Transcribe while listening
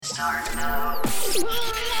start now.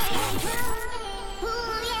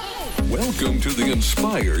 Welcome to the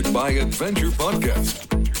Inspired by Adventure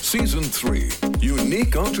podcast, Season 3,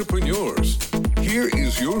 Unique Entrepreneurs. Here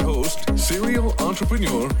is your host, serial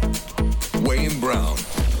entrepreneur, Wayne Brown.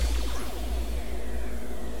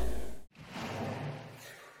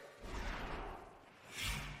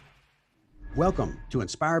 Welcome to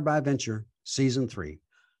Inspired by Adventure, Season 3.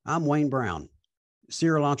 I'm Wayne Brown,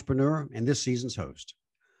 serial entrepreneur and this season's host.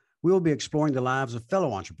 We will be exploring the lives of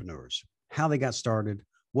fellow entrepreneurs, how they got started,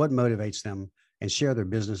 what motivates them, and share their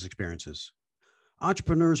business experiences.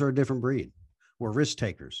 Entrepreneurs are a different breed. We're risk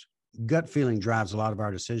takers. Gut feeling drives a lot of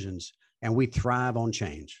our decisions, and we thrive on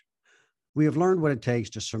change. We have learned what it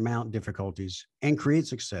takes to surmount difficulties and create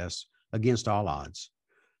success against all odds.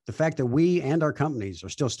 The fact that we and our companies are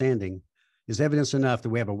still standing is evidence enough that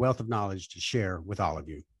we have a wealth of knowledge to share with all of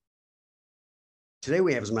you. Today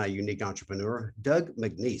we have as my unique entrepreneur, Doug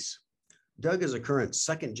McNeese. Doug is a current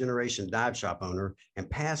second-generation dive shop owner and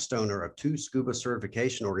past owner of two scuba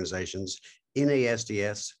certification organizations,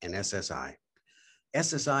 NASDS and SSI.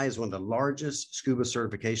 SSI is one of the largest scuba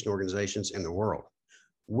certification organizations in the world.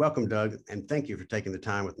 Welcome, Doug, and thank you for taking the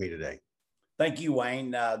time with me today. Thank you,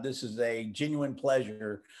 Wayne. This is a genuine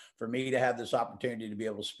pleasure for me to have this opportunity to be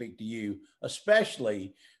able to speak to you,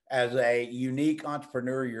 especially as a unique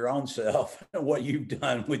entrepreneur, your own self, and what you've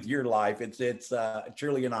done with your life. It's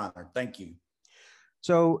truly an honor. Thank you.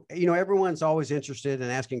 So, everyone's always interested in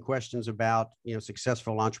asking questions about,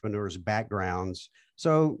 successful entrepreneurs' backgrounds.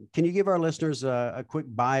 So can you give our listeners a quick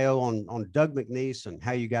bio on Doug McNeese and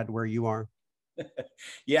how you got to where you are?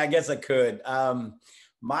 Yeah, I guess I could.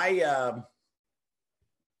 My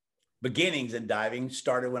beginnings in diving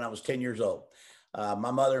started when I was 10 years old.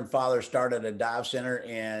 My mother and father started a dive center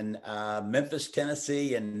in Memphis,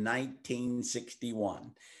 Tennessee in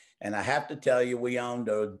 1961. And I have to tell you, we owned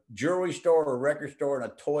a jewelry store, a record store,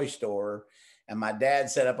 and a toy store. And my dad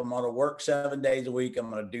said, I'm going to work 7 days a week.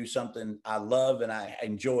 I'm going to do something I love and I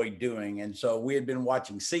enjoy doing. And so we had been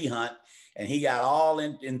watching Sea Hunt, and he got all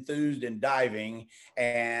enthused in diving,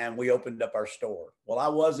 and we opened up our store. Well, I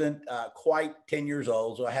wasn't quite 10 years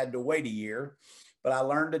old, so I had to wait a year. But I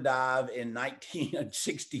learned to dive in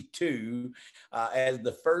 1962 as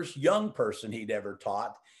the first young person he'd ever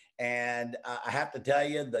taught. And I have to tell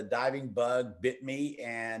you, the diving bug bit me,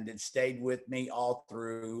 and it stayed with me all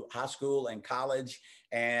through high school and college.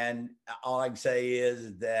 And all I can say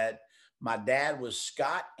is that my dad was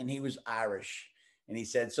Scot and he was Irish. And he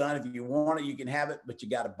said, son, if you want it, you can have it, but you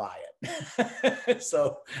got to buy it.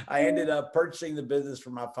 So I ended up purchasing the business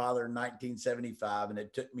from my father in 1975, and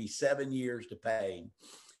it took me 7 years to pay.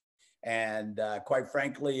 And quite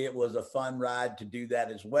frankly, it was a fun ride to do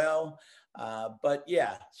that as well. But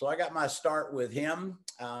yeah, so I got my start with him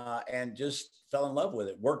and just fell in love with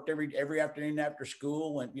it. Worked every afternoon after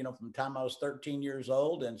school, went, from the time I was 13 years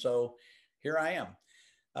old. And so here I am.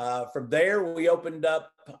 From there, we opened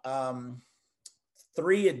up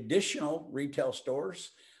 3 additional retail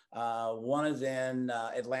stores. One is in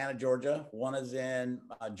Atlanta, Georgia. One is in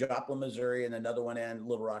Joplin, Missouri, and another one in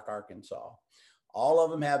Little Rock, Arkansas. All of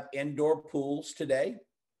them have indoor pools today,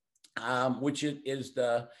 which is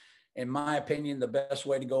in my opinion, the best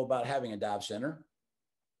way to go about having a dive center.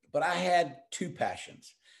 But I had 2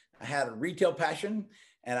 passions. I had a retail passion,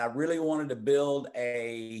 and I really wanted to build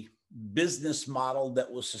a business model that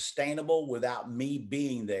was sustainable without me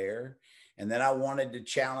being there. And then I wanted to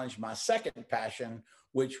challenge my second passion,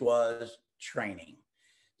 which was training.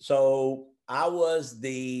 So I was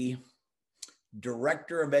the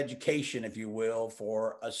director of education, if you will,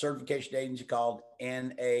 for a certification agency called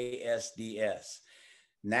NASDS,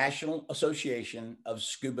 National Association of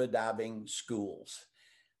Scuba Diving Schools.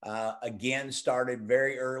 Again, started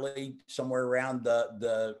very early, somewhere around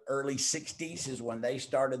the early 60s is when they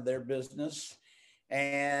started their business.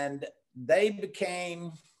 And they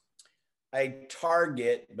became a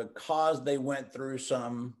target because they went through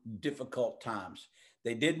some difficult times.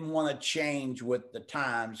 They didn't want to change with the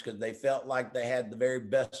times because they felt like they had the very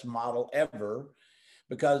best model ever,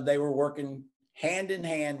 because they were working hand in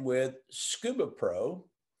hand with Scuba Pro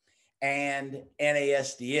and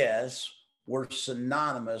NASDS were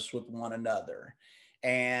synonymous with one another,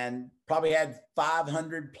 and probably had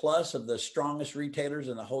 500 plus of the strongest retailers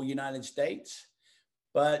in the whole United States.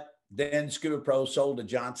 But then Scuba Pro sold to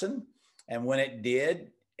Johnson. And when it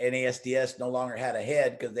did, NASDS no longer had a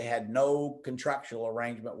head because they had no contractual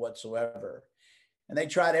arrangement whatsoever. And they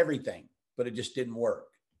tried everything, but it just didn't work.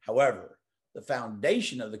 However, the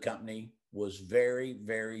foundation of the company was very,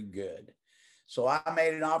 very good. So I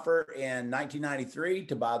made an offer in 1993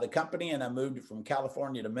 to buy the company, and I moved it from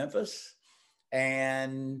California to Memphis.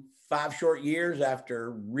 And 5 short years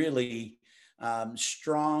after really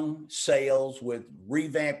strong sales with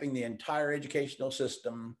revamping the entire educational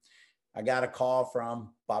system, I got a call from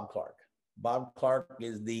Bob Clark. Bob Clark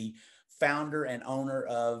is the founder and owner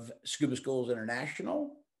of Scuba Schools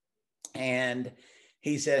International. And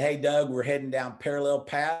he said, hey, Doug, we're heading down parallel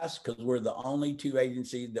paths because we're the only 2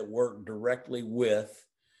 agencies that work directly with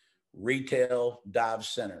retail dive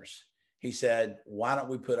centers. He said, why don't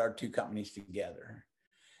we put our 2 companies together?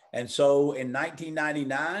 And so in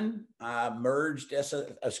 1999, I merged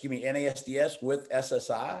NASDS with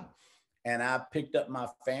SSI, and I picked up my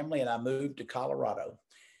family and I moved to Colorado.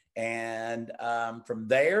 And from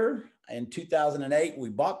there, in 2008, we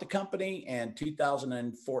bought the company, and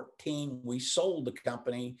 2014, we sold the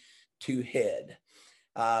company to Head.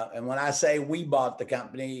 And when I say we bought the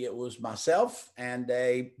company, it was myself and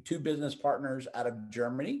 2 business partners out of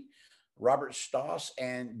Germany, Robert Stoss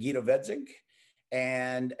and Guido Wedzig.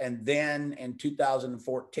 And then in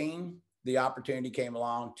 2014, the opportunity came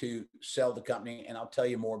along to sell the company. And I'll tell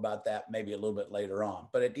you more about that maybe a little bit later on.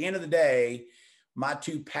 But at the end of the day, my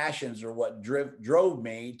 2 passions are what drove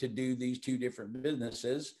me to do these 2 different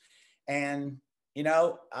businesses. And, you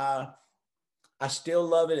know, I still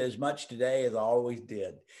love it as much today as I always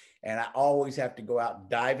did. And I always have to go out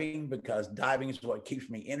diving because diving is what keeps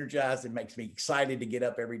me energized and makes me excited to get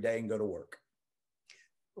up every day and go to work.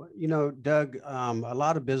 You know, Doug, a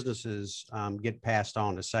lot of businesses get passed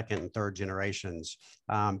on to 2nd and 3rd generations,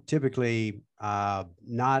 typically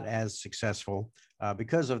not as successful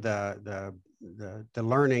because of the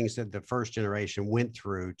learnings that the 1st generation went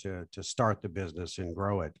through to start the business and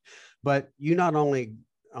grow it. But you not only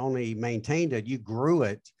maintained it, you grew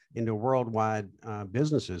it into worldwide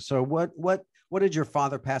businesses. So what did your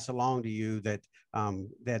father pass along to you that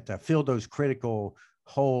filled those critical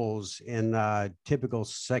holes in typical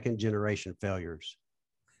 2nd generation failures?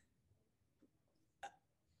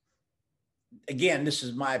 Again, this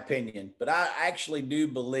is my opinion, but I actually do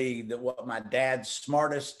believe that what my dad's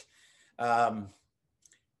smartest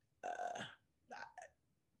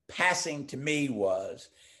passing to me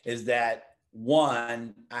is that,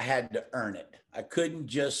 one, I had to earn it. I couldn't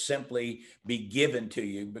just simply be given to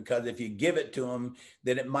you, because if you give it to them,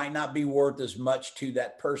 then it might not be worth as much to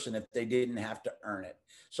that person if they didn't have to earn it.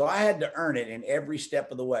 So I had to earn it in every step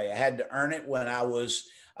of the way. I had to earn it when I was,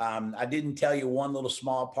 I didn't tell you one little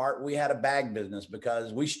small part. We had a bag business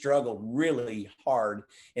because we struggled really hard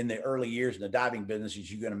in the early years in the diving business, as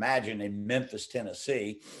you can imagine, in Memphis,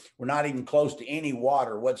 Tennessee. We're not even close to any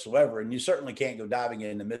water whatsoever, and you certainly can't go diving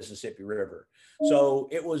in the Mississippi River. So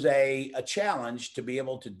it was a challenge to be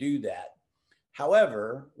able to do that.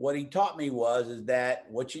 However, what he taught me is that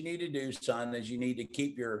what you need to do, son, is you need to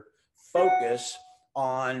keep your focus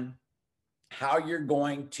on how you're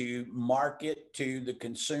going to market to the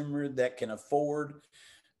consumer that can afford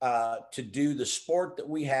to do the sport that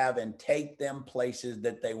we have and take them places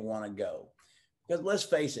that they want to go. Because let's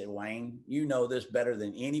face it, Wayne, you know this better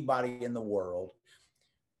than anybody in the world.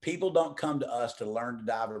 People don't come to us to learn to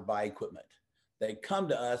dive or buy equipment. They come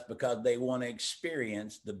to us because they want to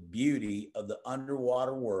experience the beauty of the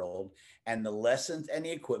underwater world, and the lessons and the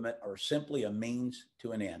equipment are simply a means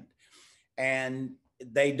to an end. And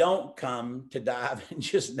they don't come to dive in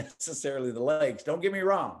just necessarily the lakes. Don't get me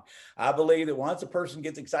wrong. I believe that once a person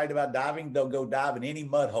gets excited about diving, they'll go dive in any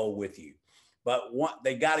mud hole with you. But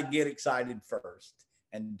they got to get excited first.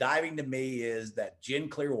 And diving to me is that gin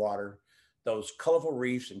clear water, those colorful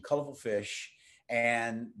reefs and colorful fish.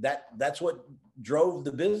 And that's what drove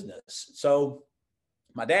the business. So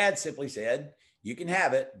my dad simply said, you can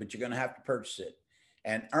have it, but you're going to have to purchase it.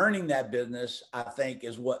 And earning that business, I think,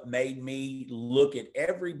 is what made me look at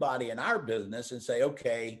everybody in our business and say,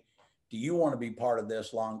 okay, do you want to be part of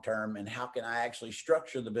this long-term? And how can I actually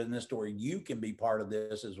structure the business to where you can be part of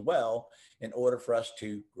this as well in order for us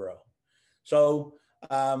to grow? So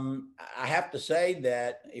I have to say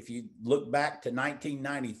that if you look back to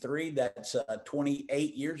 1993, that's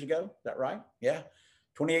 28 years ago. Is that right? Yeah.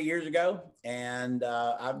 28 years ago. And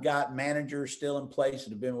I've got managers still in place that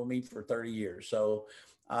have been with me for 30 years. So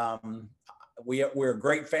we're a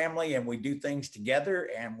great family, and we do things together,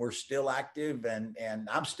 and we're still active, and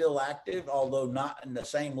I'm still active, although not in the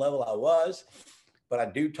same level I was. But I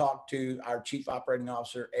do talk to our chief operating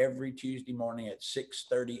officer every Tuesday morning at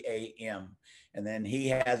 6:30 a.m. And then he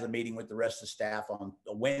has a meeting with the rest of the staff on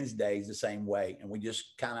Wednesdays the same way. And we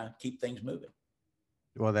just kind of keep things moving.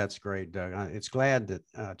 Well, that's great, Doug. It's glad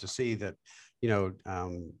that to see that,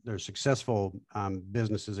 there's successful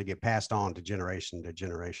businesses that get passed on to generation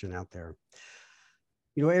out there.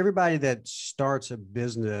 You know, everybody that starts a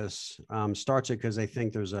business starts it because they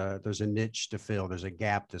think there's a niche to fill. There's a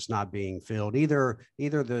gap that's not being filled. Either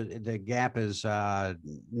the gap is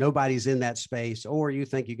nobody's in that space, or you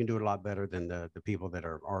think you can do it a lot better than the people that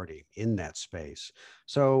are already in that space.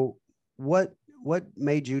 So what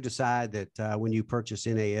made you decide that when you purchased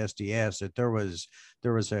NASDS that there was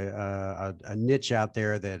a niche out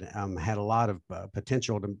there that had a lot of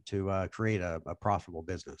potential to create a profitable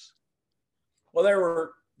business? Well,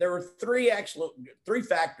 there were three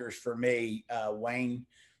factors for me, Wayne.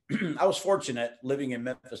 I was fortunate living in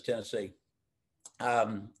Memphis, Tennessee,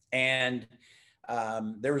 and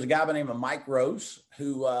there was a guy by the name of Mike Rose,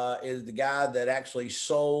 who is the guy that actually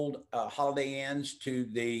sold Holiday Inns to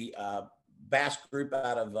the Bass Group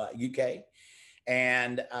out of UK,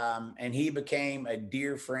 and he became a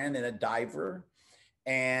dear friend and a diver,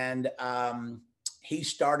 and he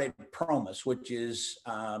started Promus, which is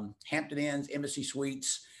Hampton Inns, Embassy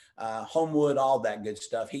Suites, Homewood, all that good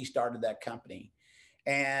stuff. He started that company.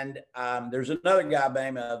 And there's another guy by the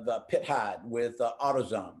name of Pitt Hyde with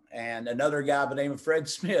AutoZone, and another guy by the name of Fred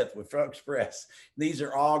Smith with Truck Express. These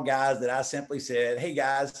are all guys that I simply said, hey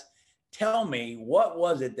guys, tell me, what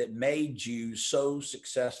was it that made you so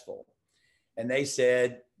successful? And they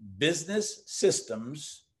said, business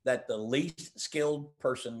systems that the least skilled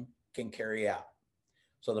person can carry out.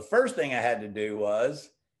 So the first thing I had to do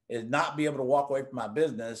is not be able to walk away from my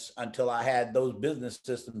business until I had those business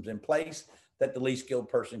systems in place that the least skilled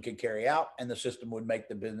person could carry out, and the system would make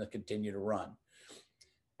the business continue to run.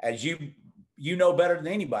 As you know better than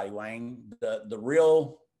anybody, Wayne, the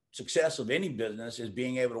real success of any business is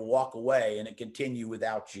being able to walk away and it continue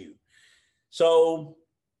without you. So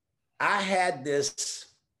I had this,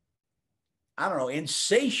 I don't know,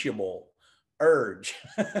 insatiable urge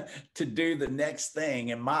to do the next thing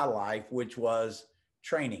in my life, which was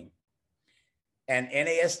training. And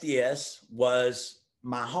NASDS was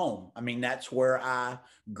my home. I mean, that's where I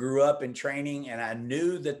grew up in training, and I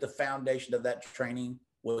knew that the foundation of that training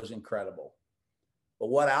was incredible. But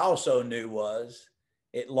what I also knew was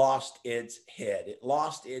it lost its head. It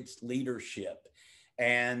lost its leadership.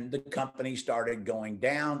 And the company started going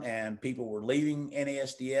down, and people were leaving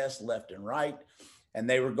NASDS left and right. And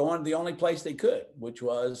they were going to the only place they could, which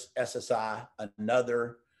was SSI,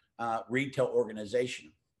 another retail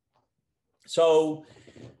organization. So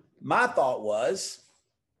my thought was,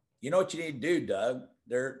 you know what you need to do, Doug?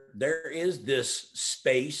 There is this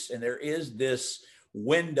space and there is this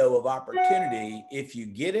window of opportunity. If you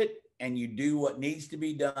get it and you do what needs to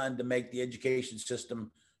be done to make the education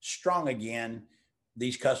system strong again,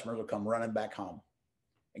 these customers will come running back home.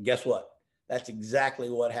 And guess what? That's exactly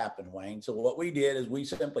what happened, Wayne. So what we did is we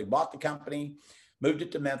simply bought the company, moved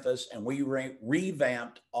it to Memphis, and we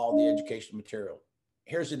revamped all the education material.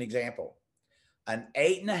 Here's an example. An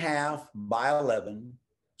 8.5 by 11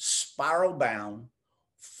 spiral bound,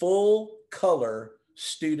 full color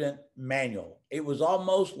student manual. It was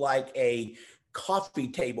almost like a coffee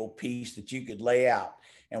table piece that you could lay out.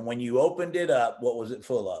 And when you opened it up, what was it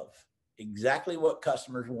full of? Exactly what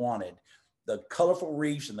customers wanted. The colorful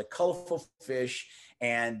reefs and the colorful fish,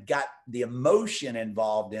 and got the emotion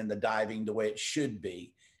involved in the diving the way it should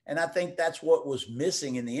be. And I think that's what was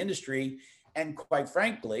missing in the industry. And quite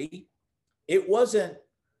frankly, it wasn't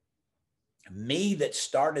me that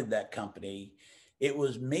started that company. It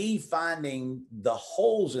was me finding the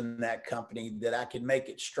holes in that company that I could make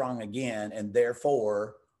it strong again. And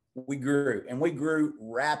therefore we grew, and we grew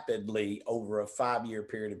rapidly over a 5-year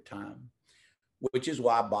period of time, which is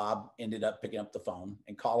why Bob ended up picking up the phone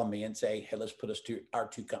and calling me and say, hey, let's put our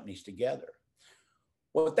two companies together.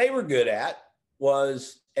 What they were good at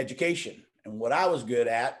was education, and what I was good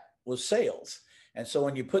at was sales. And so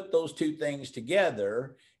when you put those two things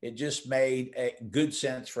together, it just made a good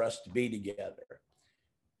sense for us to be together.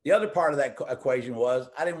 The other part of that equation was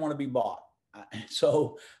I didn't want to be bought.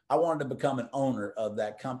 So I wanted to become an owner of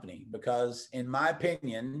that company, because in my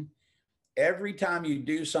opinion, every time you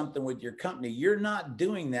do something with your company, you're not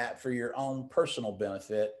doing that for your own personal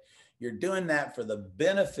benefit. You're doing that for the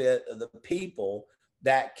benefit of the people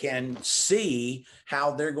that can see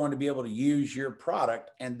how they're going to be able to use your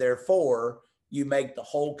product. And therefore, you make the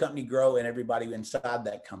whole company grow and everybody inside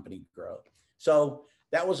that company grow. So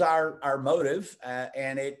that was our motive,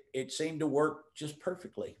 and it seemed to work just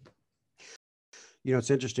perfectly. You know,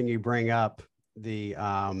 it's interesting you bring up the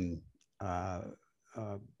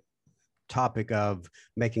topic of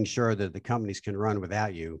making sure that the companies can run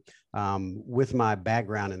without you. With my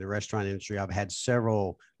background in the restaurant industry, I've had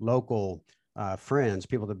several local friends,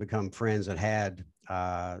 people that become friends that had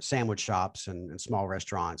sandwich shops and small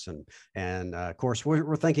restaurants. And of course,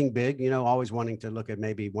 we're thinking big, you know, always wanting to look at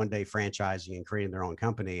maybe one day franchising and creating their own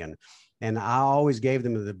company. And I always gave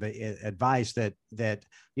them the advice that,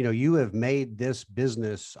 you know, you have made this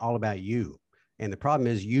business all about you. And the problem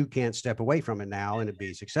is you can't step away from it now and it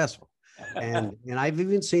be successful. And I've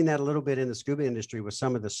even seen that a little bit in the scuba industry with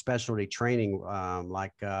some of the specialty training,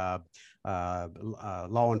 like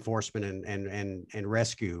law enforcement and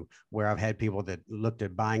rescue, where I've had people that looked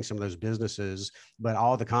at buying some of those businesses, but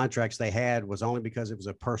all the contracts they had was only because it was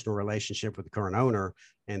a personal relationship with the current owner,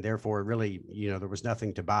 and therefore really, you know, there was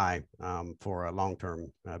nothing to buy for a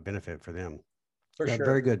long-term benefit for them. For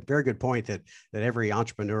sure. Very good point that every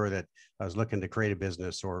entrepreneur that is looking to create a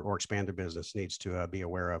business or expand their business needs to be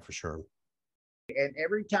aware of, for sure. And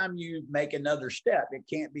every time you make another step, it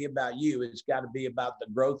can't be about you. It's got to be about the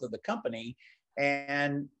growth of the company.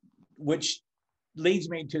 And which leads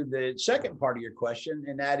me to the second part of your question.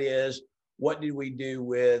 And that is, what did we do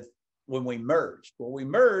when we merged? Well, we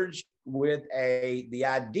merged with the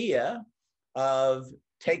idea of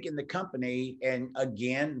taking the company and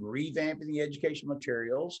again, revamping the educational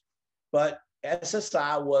materials. But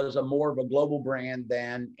SSI was more of a global brand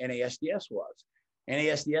than NASDS was.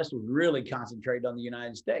 NASDS was really concentrated on the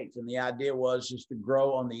United States. And the idea was just to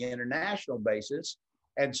grow on the international basis.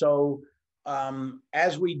 And so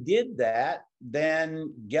as we did that,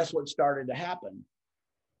 then guess what started to happen?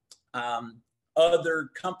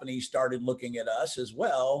 Other companies started looking at us as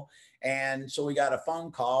well. And so we got a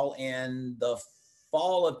phone call in the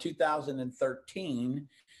fall of 2013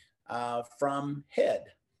 from HEAD.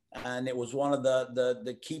 And it was one of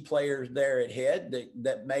the key players there at HEAD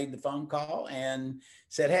that made the phone call and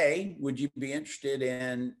said, hey, would you be interested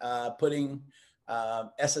in putting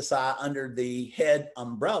SSI under the HEAD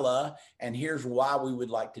umbrella? And here's why we would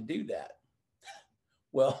like to do that.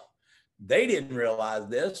 Well, they didn't realize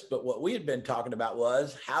this, but what we had been talking about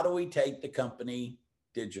was, how do we take the company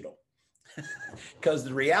digital? Because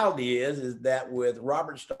the reality is that with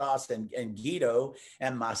Robert Stoss and Guido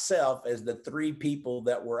and myself as the three people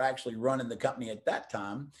that were actually running the company at that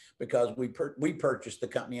time, because we purchased the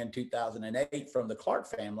company in 2008 from the Clark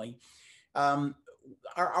family,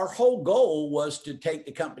 our whole goal was to take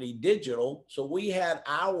the company digital. So we had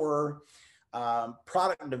our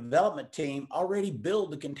product development team already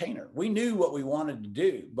build the container. We knew what we wanted to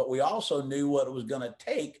do, but we also knew what it was going to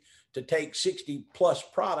take 60 plus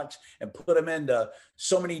products and put them into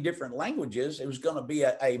so many different languages. It was going to be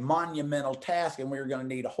a monumental task, and we were going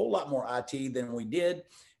to need a whole lot more IT than we did.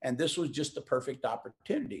 And this was just the perfect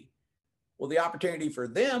opportunity. Well, the opportunity for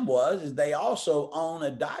them is they also own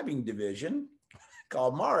a diving division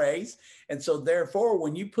called Mares. And so therefore,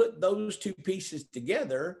 when you put those two pieces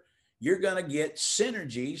together, you're going to get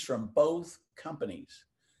synergies from both companies.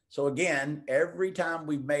 So again, every time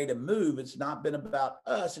we've made a move, it's not been about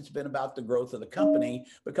us, it's been about the growth of the company,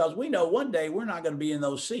 because we know one day we're not going to be in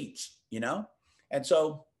those seats, you know? And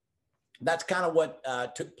so that's kind of what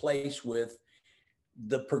took place with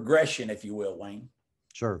the progression, if you will, Wayne.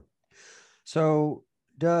 Sure. So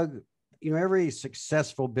Doug, you know, every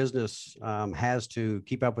successful business has to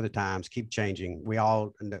keep up with the times, keep changing.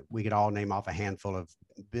 We could all name off a handful of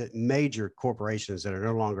major corporations that are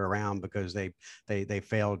no longer around because they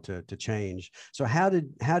failed to change. So how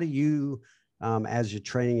do you, as your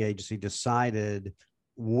training agency, decided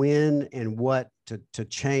when and what to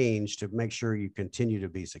change to make sure you continue to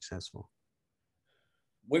be successful?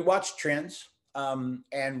 We watch trends,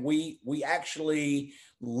 and we actually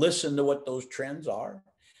listen to what those trends are.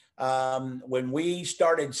 When we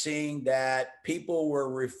started seeing that people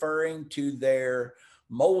were referring to their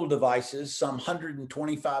mobile devices some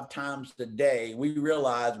 125 times a day, we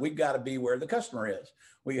realized we've got to be where the customer is.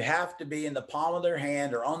 We have to be in the palm of their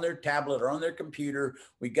hand or on their tablet or on their computer.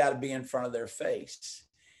 We got to be in front of their face.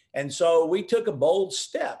 And so we took a bold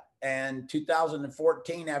step. And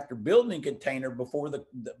 2014, after building a container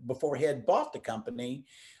before HEAD bought the company,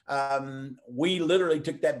 we literally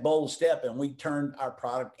took that bold step and we turned our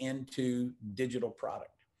product into digital product.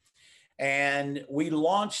 And we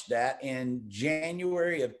launched that in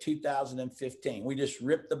January of 2015. We just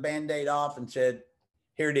ripped the Band-Aid off and said,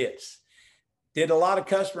 here it is. Did a lot of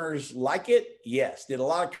customers like it? Yes. Did a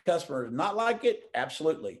lot of customers not like it?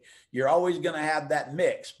 Absolutely. You're always going to have that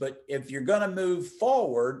mix. But if you're going to move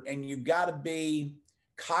forward and you've got to be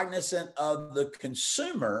cognizant of the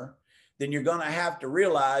consumer, then you're going to have to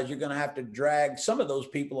realize you're going to have to drag some of those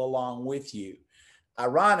people along with you.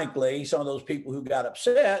 Ironically, some of those people who got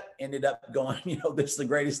upset ended up going, you know, this is the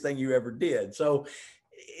greatest thing you ever did. So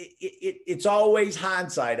it's always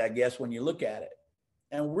hindsight, I guess, when you look at it.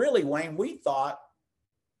 And really, Wayne, we thought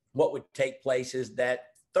what would take place is that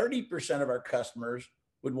 30% of our customers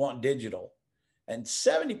would want digital and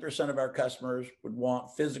 70% of our customers would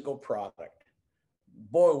want physical product.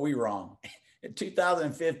 Boy, we wrong. In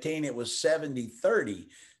 2015, it was 70-30.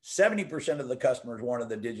 70% of the customers wanted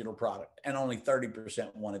the digital product and only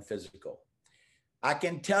 30% wanted physical. I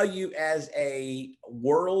can tell you, as a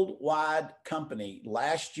worldwide company,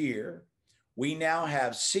 last year, we now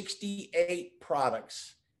have 68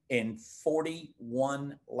 products in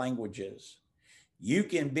 41 languages. You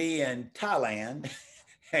can be in Thailand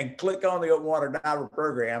and click on the Open Water Diver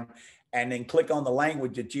program and then click on the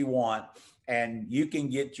language that you want, and you can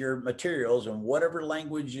get your materials in whatever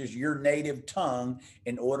language is your native tongue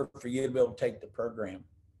in order for you to be able to take the program.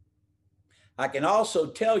 I can also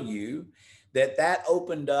tell you that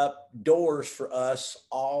opened up doors for us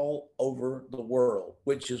all over the world,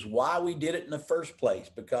 which is why we did it in the first place,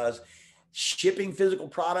 because shipping physical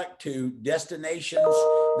product to destinations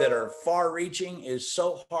that are far reaching is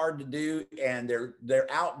so hard to do, and they're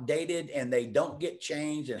outdated and they don't get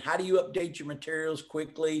changed. And how do you update your materials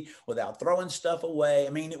quickly without throwing stuff away? I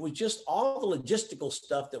mean, it was just all the logistical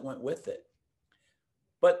stuff that went with it.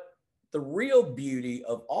 But the real beauty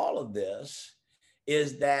of all of this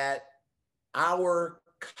is that our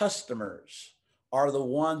customers are the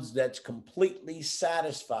ones that's completely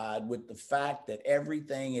satisfied with the fact that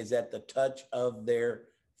everything is at the touch of their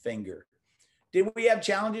finger. Did we have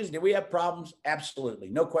challenges? Did we have problems? Absolutely.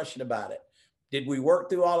 No question about it. Did we work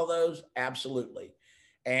through all of those? Absolutely.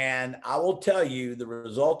 And I will tell you, the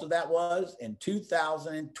result of that was in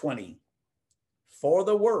 2020, for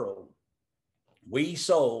the world, we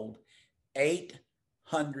sold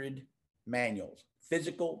 800 manuals,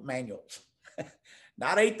 physical manuals.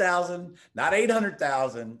 Not 8,000, not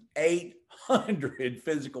 800,000, 800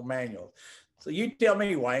 physical manuals. So you tell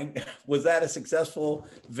me, Wayne, was that a successful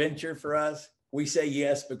venture for us? We say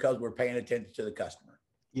yes, because we're paying attention to the customer.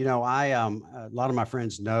 You know, a lot of my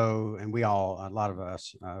friends know, and a lot of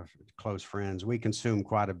us close friends, we consume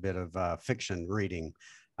quite a bit of fiction reading.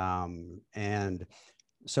 And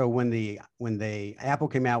so when the Apple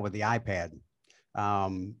came out with the iPad,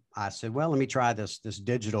 I said, well, let me try this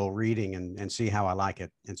digital reading and see how I like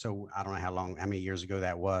it. And so I don't know how many years ago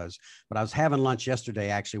that was, but I was having lunch yesterday,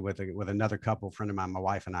 actually, with another friend of mine, my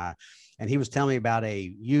wife and I, and he was telling me about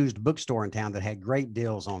a used bookstore in town that had great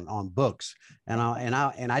deals on books. And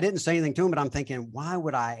I didn't say anything to him, but I'm thinking, why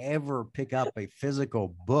would I ever pick up a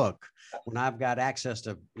physical book when I've got access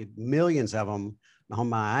to millions of them on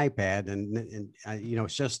my iPad? And you know,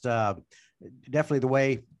 it's just definitely the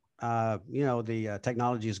way the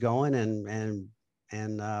technology is going,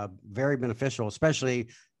 and very beneficial, especially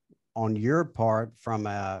on your part from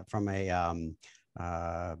a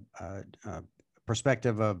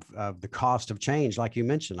perspective of the cost of change, like you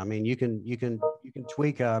mentioned. I mean, you can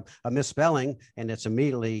tweak a misspelling and it's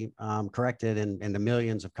immediately corrected in the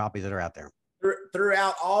millions of copies that are out there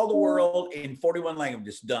throughout all the world in 41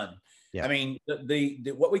 languages. Done. Yeah. I mean,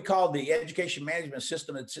 the what we call the education management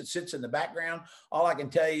system that sits in the background, all I can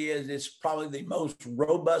tell you is it's probably the most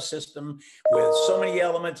robust system with so many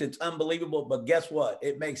elements. It's unbelievable. But guess what?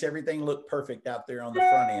 It makes everything look perfect out there on the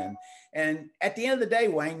front end. And at the end of the day,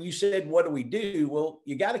 Wayne, you said, what do we do? Well,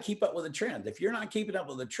 you got to keep up with the trends. If you're not keeping up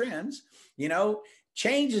with the trends, you know,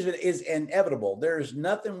 change is inevitable. There's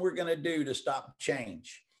nothing we're going to do to stop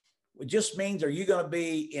change. It just means, are you going to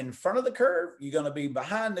be in front of the curve? You're going to be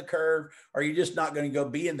behind the curve, or you're just not going to go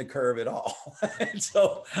be in the curve at all.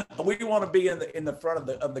 So we want to be in the front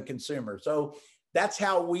of the consumer. So that's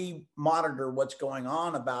how we monitor what's going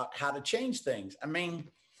on about how to change things. I mean,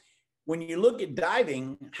 when you look at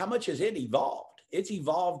diving, how much has it evolved? It's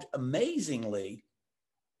evolved amazingly,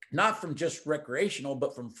 not from just recreational,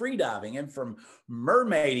 but from free diving and from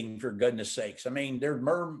mermaiding, for goodness sakes. I mean, there's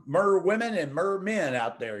mer women and mer men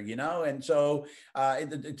out there, you know? And so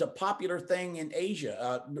it's a popular thing in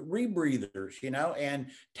Asia, rebreathers, you know, and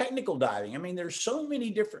technical diving. I mean, there's so many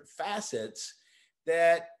different facets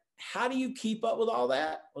that, how do you keep up with all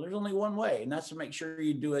that? Well, there's only one way, and that's to make sure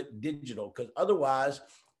you do it digital, because otherwise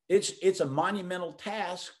it's a monumental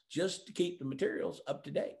task just to keep the materials up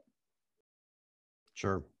to date.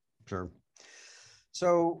 Sure.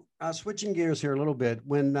 So switching gears here a little bit,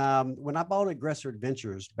 when I bought Aggressor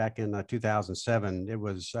Adventures back in 2007, it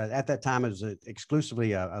was at that time it was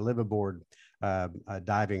exclusively a liveaboard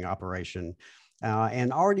diving operation.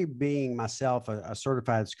 And already being myself a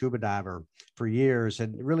certified scuba diver for years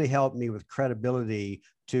had really helped me with credibility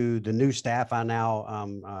to the new staff I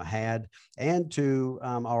now had, and to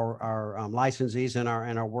our licensees and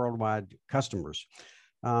our worldwide customers.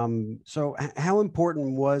 So how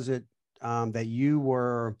important was it that you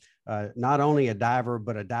were not only a diver,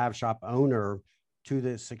 but a dive shop owner to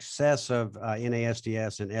the success of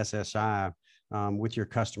NASDS and SSI with your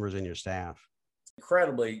customers and your staff?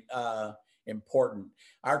 Incredibly important.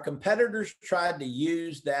 Our competitors tried to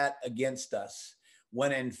use that against us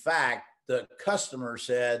when in fact the customer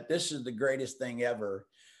said, this is the greatest thing ever,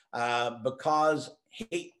 because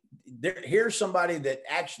here's somebody that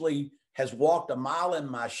actually has walked a mile in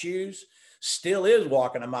my shoes, still is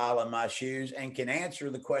walking a mile in my shoes, and can answer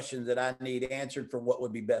the questions that I need answered for what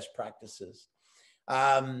would be best practices.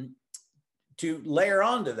 To layer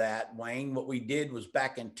onto that, Wayne, what we did was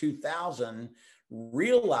back in 2000,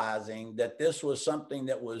 realizing that this was something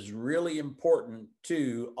that was really important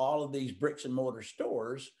to all of these bricks and mortar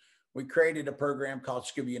stores, we created a program called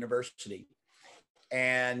Scuba University.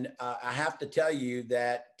 And I have to tell you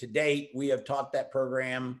that to date, we have taught that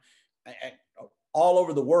program all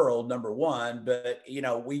over the world, number one, but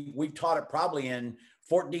we've taught it probably in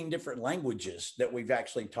 14 different languages that we've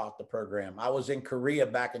actually taught the program. I was in Korea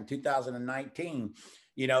back in 2019,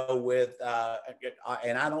 with,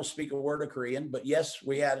 and I don't speak a word of Korean, but yes,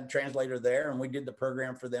 we had a translator there and we did the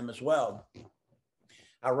program for them as well.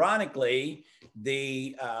 Ironically,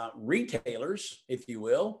 the retailers, if you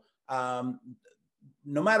will,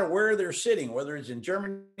 no matter where they're sitting, whether it's in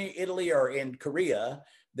Germany, Italy, or in Korea,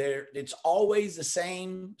 it's always the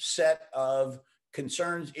same set of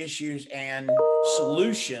concerns, issues, and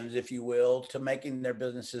solutions, if you will, to making their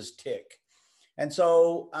businesses tick. And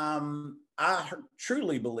so I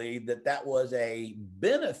truly believe that that was a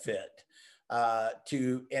benefit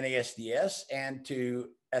to NASDS and to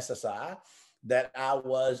SSI, that I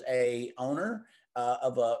was a owner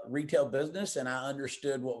of a retail business and I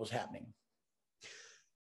understood what was happening.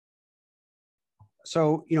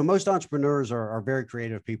 So, most entrepreneurs are very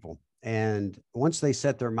creative people. And once they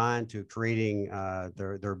set their mind to creating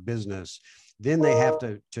their business, then they have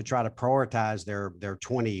to try to prioritize their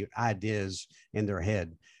 20 ideas in their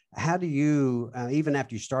head. How do you, even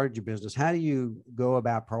after you started your business, how do you go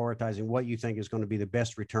about prioritizing what you think is going to be the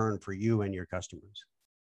best return for you and your customers?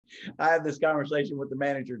 I have this conversation with the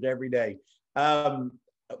managers every day.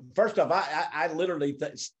 First off, I literally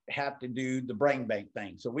have to do the brain bank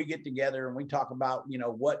thing. So we get together and we talk about,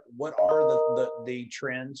 what are the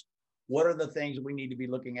trends? What are the things we need to be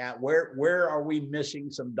looking at? Where are we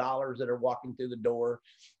missing some dollars that are walking through the door?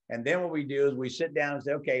 And then what we do is we sit down and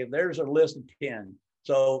say, okay, there's a list of 10.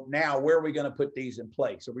 So now where are we going to put these in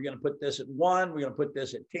place? So we're going to put this at 1, we're going to put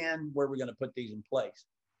this at 10, where are we going to put these in place?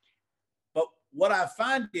 But what I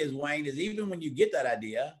find is, Wayne, is even when you get that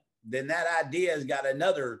idea, then that idea has got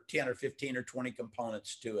another 10 or 15 or 20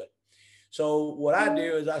 components to it. So what I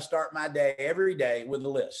do is I start my day every day with a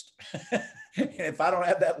list. And if I don't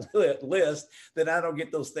have that list, then I don't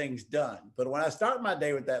get those things done. But when I start my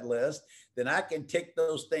day with that list, then I can tick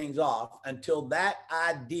those things off until that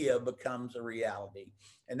idea becomes a reality.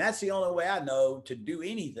 And that's the only way I know to do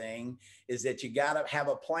anything, is that you got to have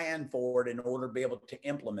a plan for it in order to be able to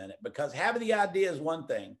implement it. Because having the idea is one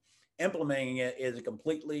thing, implementing it is a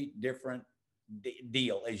completely different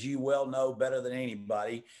deal, as you well know better than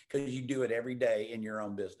anybody, because you do it every day in your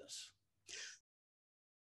own business.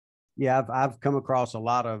 Yeah, I've come across a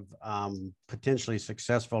lot of potentially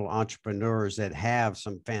successful entrepreneurs that have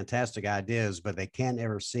some fantastic ideas, but they can't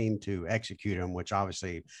ever seem to execute them, which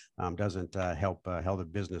obviously doesn't help the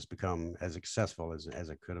business become as successful as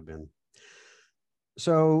it could have been.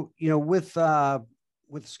 So,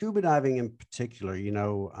 with scuba diving in particular,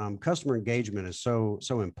 customer engagement is so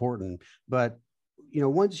important. But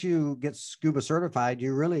once you get scuba certified,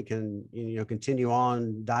 you really can continue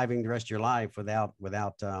on diving the rest of your life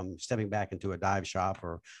without stepping back into a dive shop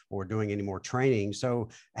or doing any more training. So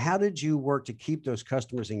how did you work to keep those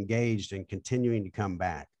customers engaged and continuing to come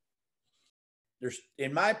back?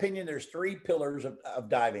 In my opinion, there's 3 pillars of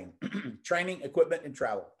diving: training, equipment, and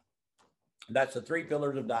travel. That's the 3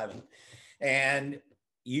 pillars of diving. And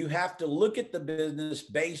you have to look at the business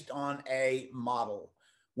based on a model.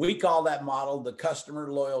 We call that model the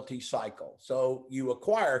customer loyalty cycle. So you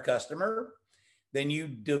acquire a customer, then you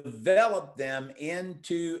develop them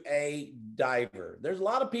into a diver. There's a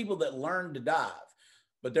lot of people that learn to dive,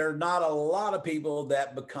 but there are not a lot of people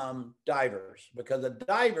that become divers, because a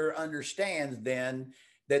diver understands then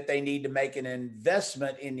that they need to make an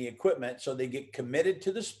investment in the equipment so they get committed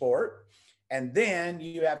to the sport. And then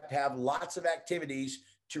you have to have lots of activities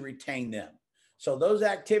to retain them. So those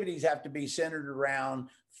activities have to be centered around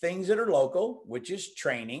things that are local, which is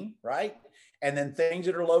training, right? And then things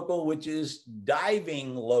that are local, which is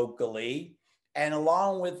diving locally. And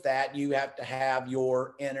along with that, you have to have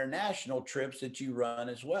your international trips that you run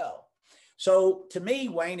as well. So to me,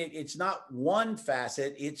 Wayne, it's not one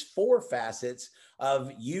facet, it's four facets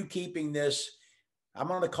of you keeping this, I'm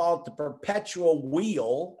going to call it the perpetual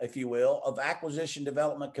wheel, if you will, of acquisition,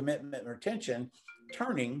 development, commitment, and retention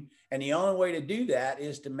turning. And the only way to do that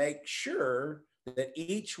is to make sure that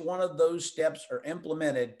each one of those steps are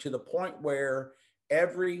implemented to the point where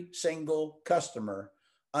every single customer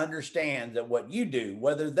understands that what you do,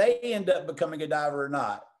 whether they end up becoming a diver or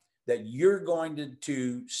not, that you're going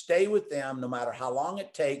to stay with them no matter how long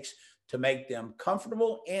it takes to make them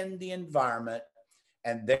comfortable in the environment.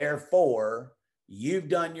 And therefore, you've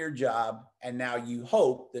done your job. And now you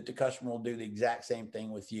hope that the customer will do the exact same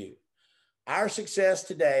thing with you. Our success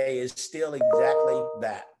today is still exactly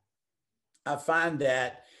that. I find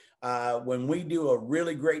that when we do a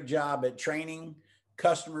really great job at training,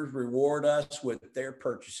 customers reward us with their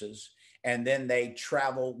purchases, and then they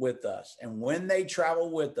travel with us. And when they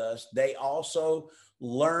travel with us, they also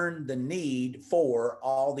learn the need for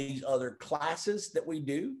all these other classes that we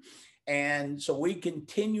do. And so we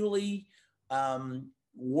continually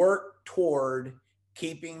work toward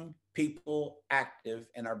keeping people active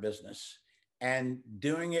in our business and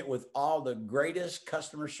doing it with all the greatest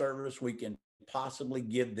customer service we can possibly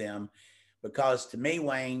give them. Because to me,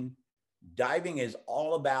 Wayne, diving is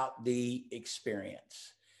all about the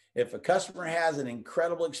experience. If a customer has an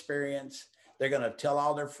incredible experience, they're going to tell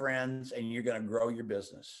all their friends and you're going to grow your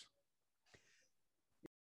business.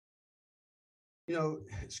 You know,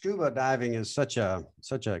 scuba diving is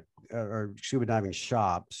or scuba diving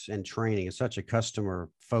shops and training is such a customer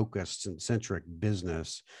focused and centric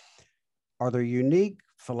business. Are there unique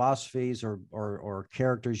philosophies or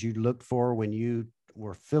characters you looked for when you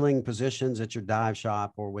were filling positions at your dive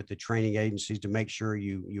shop or with the training agencies to make sure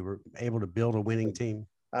you were able to build a winning team?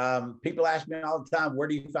 People ask me all the time, where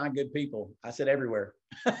do you find good people? I said, everywhere.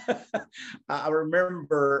 I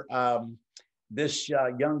remember this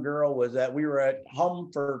young girl we were at home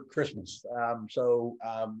for Christmas.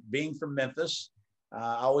 Being from Memphis,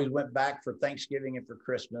 I always went back for Thanksgiving and for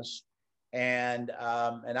Christmas. And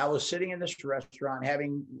I was sitting in this restaurant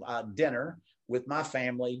having dinner with my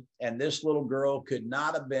family. And this little girl could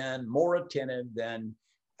not have been more attentive than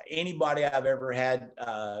anybody I've ever had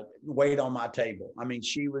wait on my table. I mean,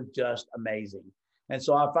 she was just amazing. And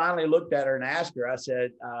so I finally looked at her and asked her, I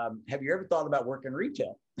said, have you ever thought about working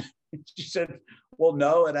retail? She said, well,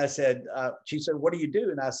 no. And I said, she said, what do you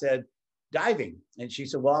do? And I said, diving. And she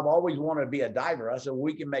said, well, I've always wanted to be a diver. I said,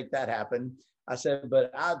 we can make that happen. I said,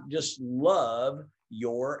 but I just love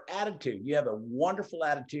your attitude. You have a wonderful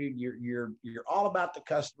attitude. You're all about the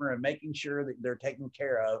customer and making sure that they're taken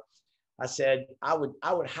care of. I said, I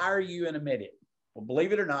would hire you in a minute. Well,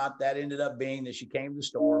 believe it or not, that ended up being that she came to the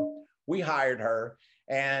store. We hired her,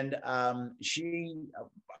 and she,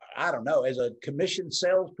 I don't know, as a commissioned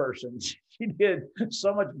salesperson, she did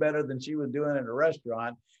so much better than she was doing in a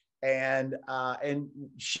restaurant. And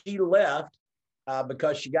she left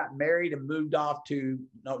because she got married and moved off to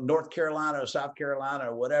North Carolina or South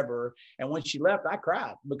Carolina or whatever. And when she left, I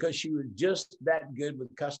cried because she was just that good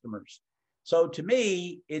with customers. So to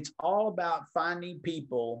me, it's all about finding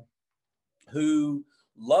people who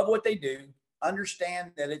love what they do,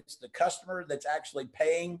 understand that it's the customer that's actually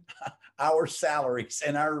paying our salaries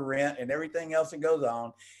and our rent and everything else that goes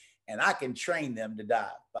on. And I can train them to dive.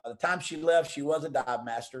 By the time she left, she was a dive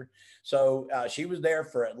master. So she was there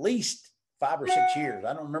for at least 5 or 6 years.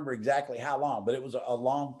 I don't remember exactly how long, but it was a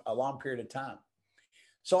long period of time.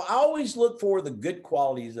 So I always look for the good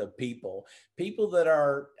qualities of people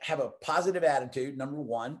that have a positive attitude, number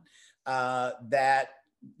one, that,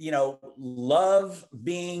 love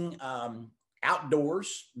being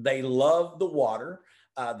outdoors. They love the water.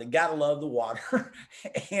 They gotta love the water,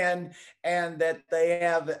 and that they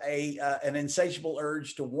have an insatiable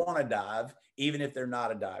urge to want to dive, even if they're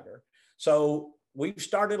not a diver. So we've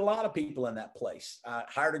started a lot of people in that place.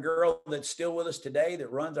 Hired a girl that's still with us today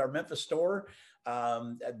that runs our Memphis store.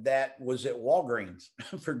 That was at Walgreens,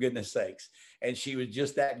 for goodness sakes, and she was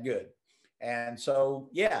just that good. And so,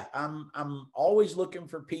 yeah, I'm always looking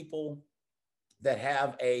for people that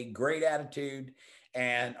have a great attitude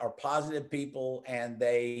and are positive people, and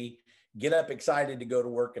they get up excited to go to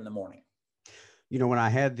work in the morning. When I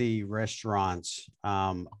had the restaurants,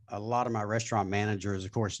 a lot of my restaurant managers,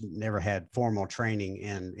 of course, never had formal training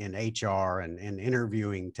in HR and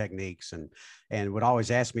interviewing techniques, and would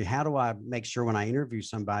always ask me, how do I make sure when I interview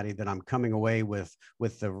somebody that I'm coming away with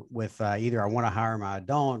either I want to hire them or I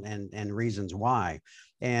don't, and reasons why,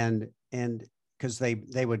 and because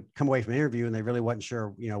they would come away from an interview and they really wasn't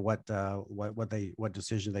sure, what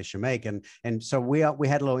decision they should make. And so we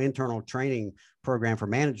had a little internal training program for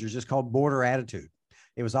managers just called Border Attitude.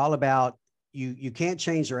 It was all about you can't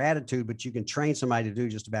change their attitude, but you can train somebody to do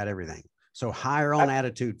just about everything. So hire on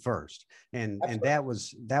attitude first. And that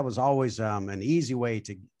was always an easy way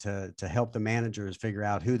to help the managers figure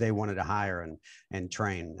out who they wanted to hire and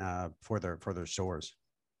train for their stores.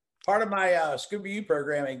 Part of my Scuba U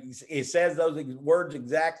program, it says those words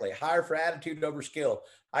exactly. Hire for attitude over skill.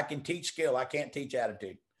 I can teach skill. I can't teach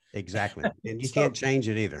attitude. Exactly. And you can't change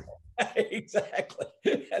it either. Exactly.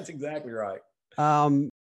 That's exactly right.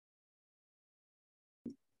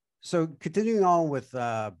 So continuing on with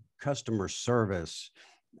customer service,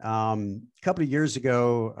 a couple of years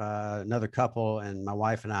ago, another couple and my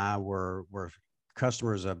wife and I were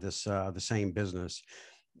customers of this the same business,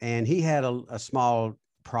 and he had a small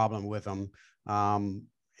problem with them, and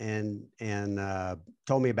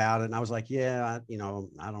told me about it, and I was like, yeah,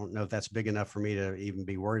 I don't know if that's big enough for me to even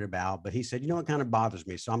be worried about. But he said, it kind of bothers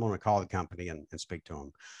me, so I'm going to call the company and speak to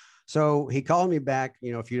him. So he called me back,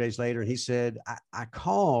 a few days later, and he said, I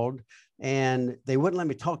called and they wouldn't let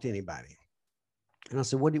me talk to anybody. And I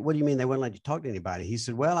said, what do you mean they wouldn't let you talk to anybody? He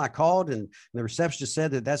said, well, I called and the receptionist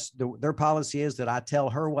said that their policy is that I tell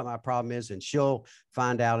her what my problem is and she'll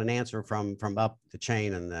find out an answer from up the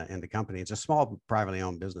chain and the company. It's a small privately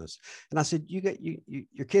owned business. And I said,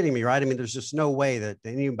 you're kidding me, right? I mean, there's just no way that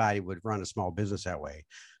anybody would run a small business that way.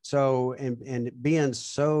 So, and being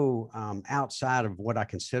so outside of what I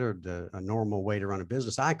considered a normal way to run a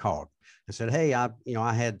business, I called and said, hey, I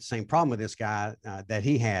had the same problem with this guy that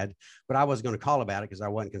he had, but I wasn't going to call about it because I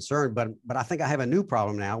wasn't concerned. But I think I have a new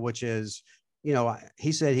problem now, which is,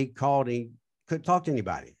 he said he called, he couldn't talk to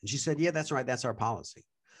anybody. And she said, yeah, that's right. That's our policy.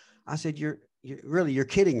 I said, you're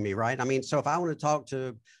kidding me, right? I mean, so if I want to talk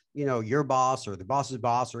to, your boss or the boss's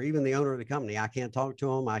boss or even the owner of the company, I can't talk to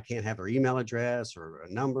them. I can't have their email address or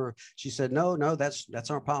a number. She said, no, that's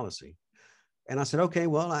our policy. And I said, okay,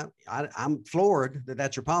 well, I'm floored that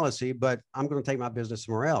that's your policy, but I'm going to take my business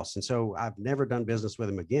somewhere else. And so I've never done business with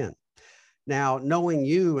him again. Now, knowing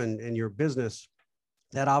you and your business,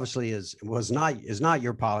 that obviously is not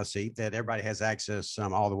your policy, that everybody has access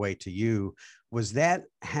all the way to you. Was that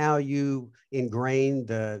how you ingrained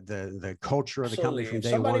the culture of the company from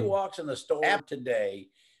day one? Somebody walks in the store today,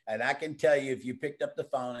 and I can tell you, if you picked up the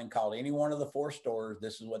phone and called any one of the 4 stores,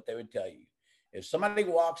 this is what they would tell you. If somebody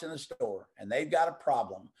walks in the store and they've got a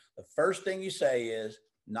problem, the first thing you say is,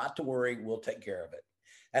 not to worry, we'll take care of it.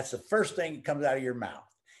 That's the first thing that comes out of your mouth.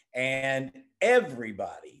 And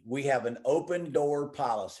everybody, we have an open door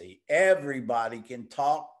policy. Everybody can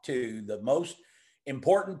talk to the most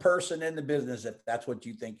important person in the business if that's what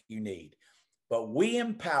you think you need. But we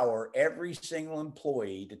empower every single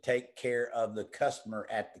employee to take care of the customer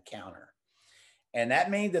at the counter. And that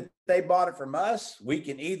means that they bought it from us, we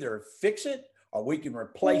can either fix it or we can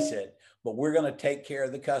replace it, but we're going to take care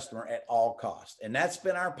of the customer at all costs. And that's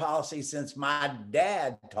been our policy since my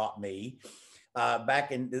dad taught me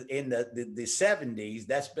back in the 70s.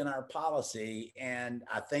 That's been our policy. And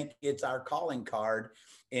I think it's our calling card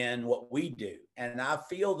in what we do. And I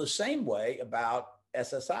feel the same way about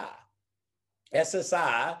SSI.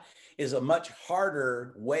 SSI is a much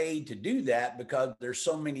harder way to do that because there's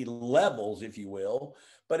so many levels, if you will.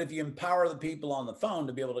 But if you empower the people on the phone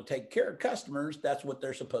to be able to take care of customers, that's what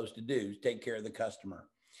they're supposed to do, take care of the customer.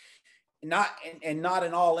 Not in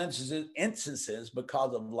all instances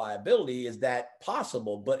because of liability is that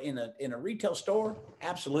possible, but in a retail store,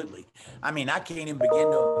 absolutely. I mean, I can't even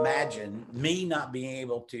begin to imagine me not being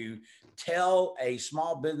able to tell a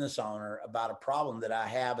small business owner about a problem that I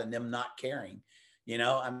have and them not caring.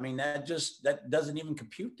 I mean, that doesn't even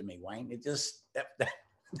compute to me, Wayne. It just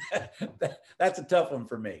that's a tough one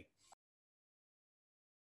for me.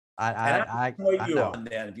 I know.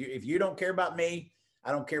 Then if you don't care about me,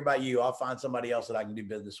 I don't care about you. I'll find somebody else that I can do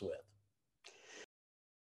business with.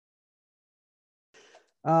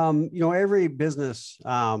 Every business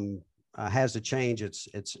has to change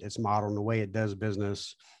its model and the way it does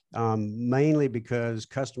business, mainly because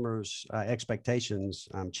customers' expectations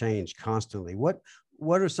change constantly.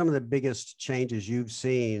 What are some of the biggest changes you've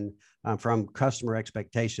seen from customer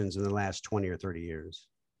expectations in the last 20 or 30 years?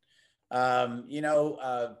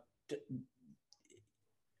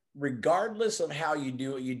 Regardless of how you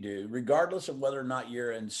do what you do, regardless of whether or not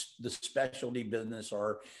you're in the specialty business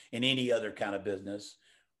or in any other kind of business,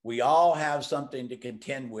 we all have something to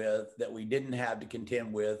contend with that we didn't have to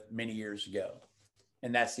contend with many years ago.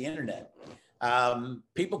 And that's the internet.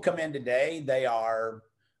 People come in today, they are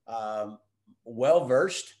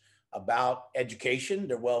well-versed about education.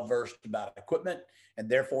 They're well-versed about equipment, and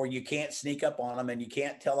therefore you can't sneak up on them and you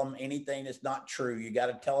can't tell them anything that's not true. You got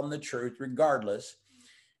to tell them the truth regardless.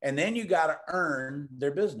 And then you got to earn their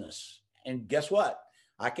business. And guess what?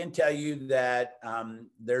 I can tell you that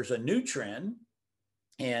there's a new trend,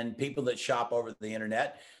 and people that shop over the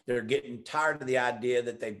internet, they're getting tired of the idea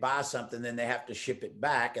that they buy something, then they have to ship it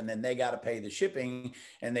back, and then they got to pay the shipping,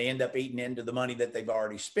 and they end up eating into the money that they've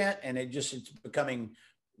already spent. And it's becoming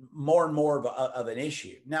more and more of an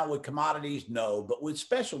issue. Now with commodities, no, but with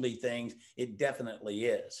specialty things, it definitely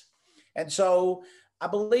is. And so I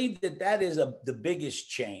believe that is the biggest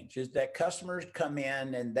change, is that customers come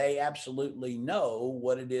in and they absolutely know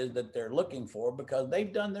what it is that they're looking for because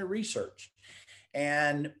they've done their research.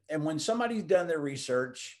 And when somebody's done their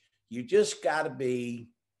research, you just got to be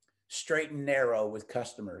straight and narrow with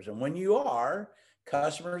customers. And when you are,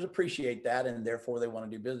 customers appreciate that, and therefore they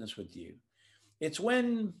want to do business with you. It's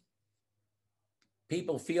when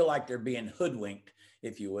people feel like they're being hoodwinked,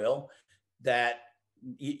 if you will, that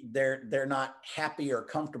they're not happy or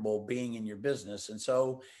comfortable being in your business. And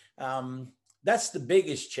so that's the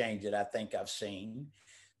biggest change that I think I've seen.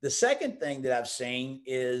 The second thing that I've seen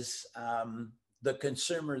is the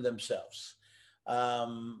consumer themselves.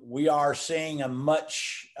 We are seeing a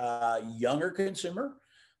much younger consumer.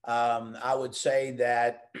 I would say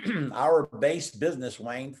that our base business,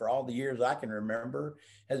 Wayne, for all the years I can remember,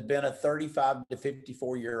 has been a 35 to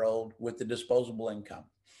 54-year-old with the disposable income.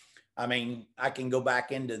 I mean, I can go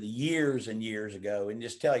back into the years and years ago and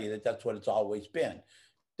just tell you that that's what it's always been.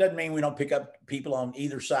 Doesn't mean we don't pick up people on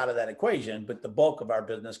either side of that equation, but the bulk of our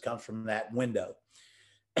business comes from that window.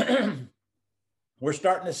 We're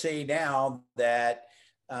starting to see now that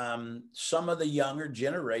some of the younger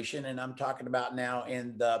generation, and I'm talking about now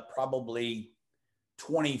in the probably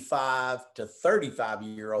 25 to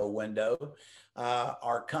 35-year-old window,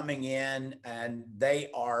 are coming in, and they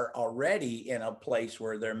are already in a place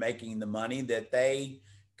where they're making the money that they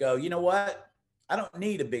go, you know what? I don't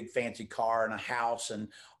need a big fancy car and a house and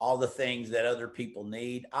all the things that other people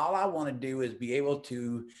need. All I want to do is be able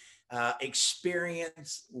to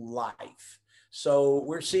experience life. So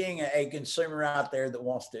we're seeing a consumer out there that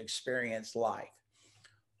wants to experience life.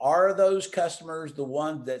 Are those customers the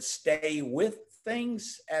ones that stay with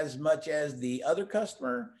things as much as the other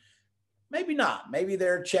customer? Maybe not. Maybe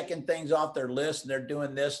they're checking things off their list and they're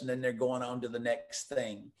doing this and then they're going on to the next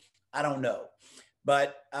thing. I don't know.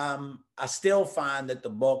 But I still find that the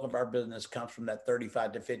bulk of our business comes from that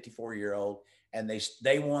 35 to 54-year-old, and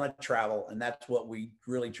they want to travel. And that's what we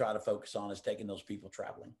really try to focus on, is taking those people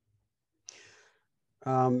traveling.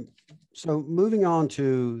 So moving on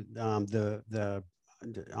to the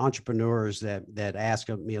entrepreneurs that ask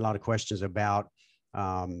me a lot of questions about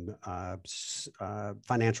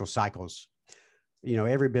financial cycles. You know,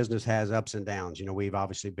 every business has ups and downs. You know, we've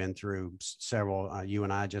obviously been through several, you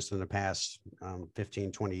and I, just in the past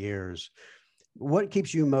 15, 20 years. What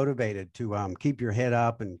keeps you motivated to keep your head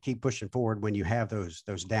up and keep pushing forward when you have those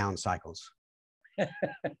down cycles?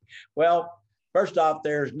 Well, first off,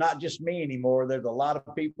 there's not just me anymore. There's a lot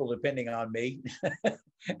of people depending on me.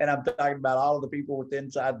 And I'm talking about all of the people within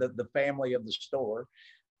inside the family of the store.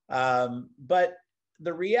 But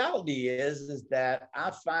the reality is that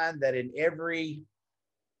I find that in every,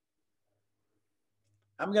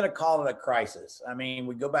 I'm going to call it a crisis. I mean,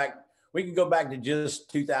 we can go back to just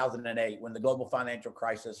 2008 when the global financial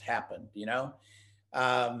crisis happened, you know.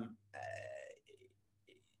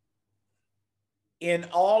 In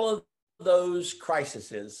all of those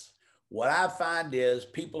crises, what I find is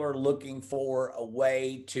people are looking for a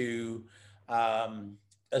way to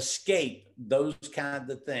escape those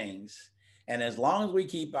kinds of things. And as long as we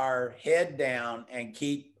keep our head down and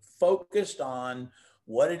keep focused on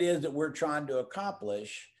what it is that we're trying to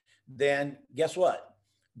accomplish, then guess what?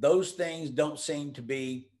 Those things don't seem to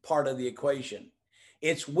be part of the equation.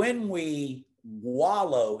 It's when we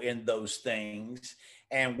wallow in those things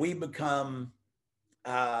and we become,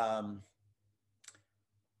 our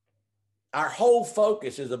whole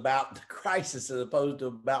focus is about the crisis as opposed to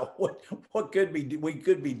about what we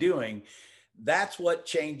could be doing. That's what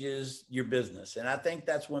changes your business. And I think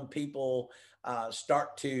that's when people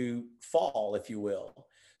start to fall, if you will.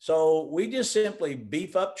 So we just simply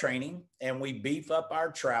beef up training and we beef up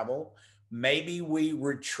our travel. Maybe we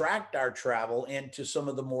retract our travel into some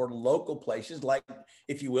of the more local places, like,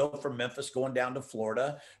 if you will, from Memphis, going down to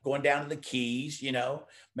Florida, going down to the Keys. You know,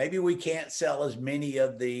 maybe we can't sell as many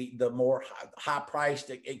of the more high-priced,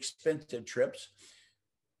 expensive trips.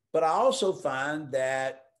 But I also find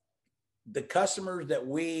that the customers that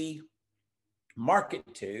we market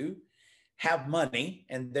to have money,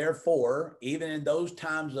 and therefore, even in those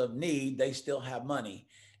times of need, they still have money.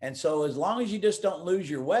 And so as long as you just don't lose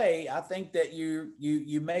your way, I think that you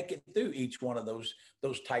make it through each one of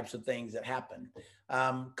those types of things that happen.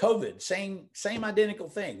 COVID, same identical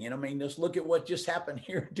thing. I mean, just look at what just happened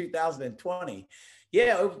here in 2020.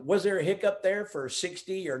 Yeah, was there a hiccup there for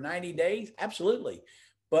 60 or 90 days? Absolutely.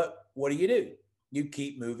 But what do? You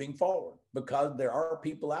keep moving forward, because there are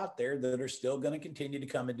people out there that are still going to continue to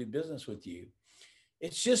come and do business with you.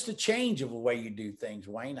 It's just a change of the way you do things,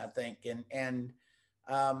 Wayne, I think, and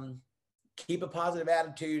keep a positive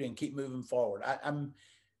attitude and keep moving forward. I'm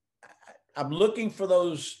looking for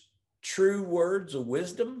those true words of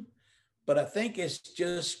wisdom, but I think it's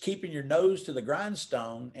just keeping your nose to the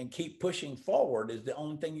grindstone and keep pushing forward is the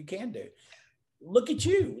only thing you can do. Look at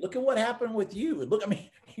you. Look at what happened with you. Look, I mean,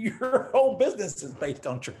 your whole business is based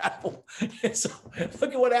on travel. So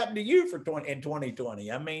look at what happened to you in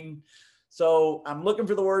 2020. I mean, so I'm looking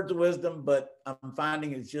for the words of wisdom, but I'm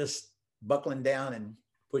finding it's just buckling down and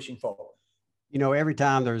pushing forward. Every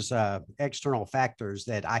time there's external factors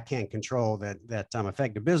that I can't control that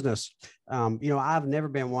affect the business, I've never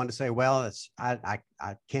been one to say, well, I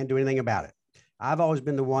can't do anything about it. I've always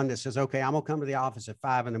been the one that says, okay, I'm gonna come to the office at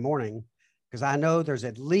 5 a.m. because I know there's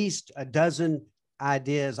at least a dozen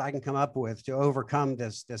ideas I can come up with to overcome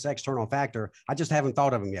this external factor. I just haven't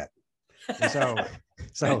thought of them yet. And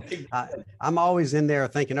so I'm always in there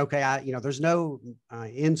thinking, okay, there's no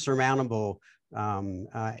insurmountable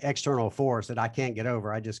external force that I can't get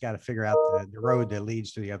over. I just got to figure out the road that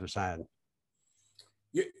leads to the other side.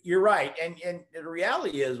 You're right. And the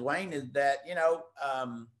reality is, Wayne, is that,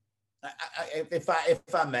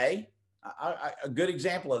 if I may, a good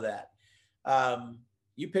example of that.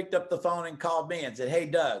 You picked up the phone and called me and said, hey,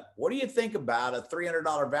 Doug, what do you think about a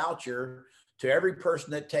 $300 voucher to every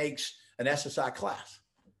person that takes an SSI class?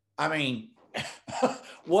 I mean,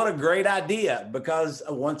 what a great idea, because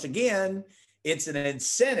once again, it's an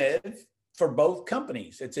incentive for both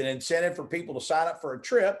companies. It's an incentive for people to sign up for a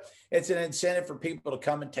trip. It's an incentive for people to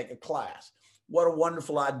come and take a class. What a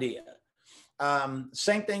wonderful idea.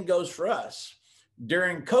 Same thing goes for us.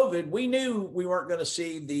 During COVID, we knew we weren't going to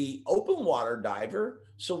see the open water diver.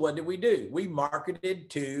 So what did? We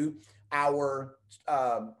marketed to our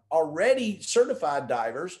already certified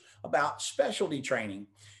divers about specialty training.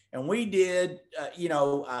 And we did,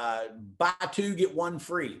 buy two, get one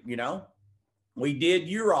free, We did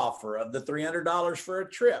your offer of the $300 for a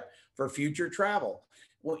trip for future travel.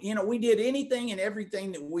 Well, we did anything and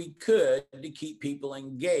everything that we could to keep people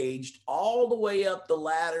engaged all the way up the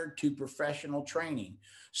ladder to professional training.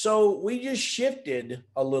 So we just shifted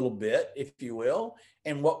a little bit, if you will,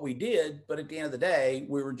 in what we did. But at the end of the day,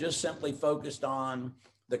 we were just simply focused on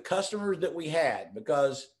the customers that we had,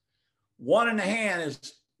 because one in the hand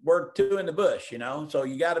is worth two in the bush, So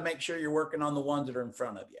you got to make sure you're working on the ones that are in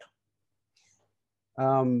front of you.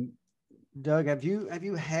 Doug, have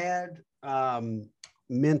you had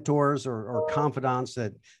mentors or confidants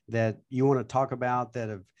that you want to talk about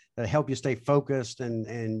that help you stay focused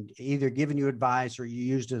and either given you advice or you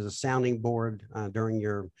used as a sounding board during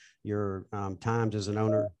your times as an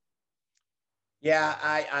owner? Yeah,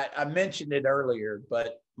 I mentioned it earlier,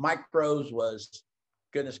 but Mike Rose was,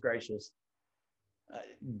 goodness gracious,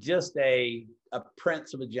 just a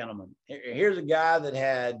prince of a gentleman. Here's a guy that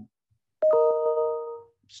had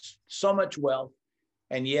so much wealth,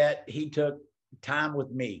 and yet he took time with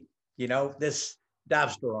me, this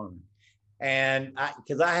dive store owner. And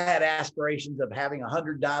because I had aspirations of having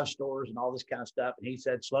 100 dive stores and all this kind of stuff. And he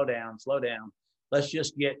said, slow down. Let's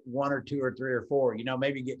just get 1 or 2 or 3 or 4,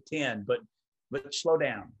 maybe get 10, but slow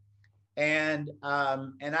down. And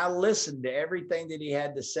I listened to everything that he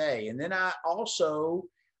had to say. And then I also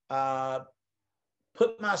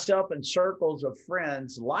put myself in circles of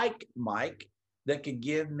friends like Mike that could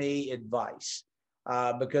give me advice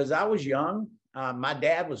because I was young. My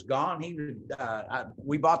dad was gone.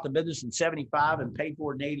 We bought the business in 75 and paid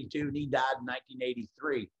for it in 82, and he died in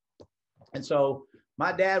 1983. And so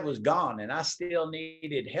my dad was gone, and I still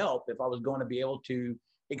needed help if I was going to be able to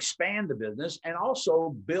expand the business and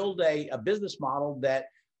also build a business model that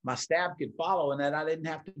my staff could follow and that I didn't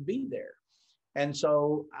have to be there. And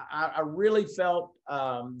so I really felt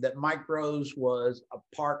that Mike Rose was a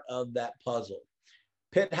part of that puzzle.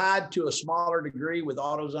 Pitt Hyde, to a smaller degree with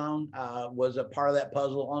AutoZone, was a part of that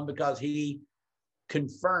puzzle only because he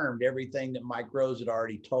confirmed everything that Mike Rose had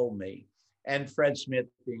already told me, and Fred Smith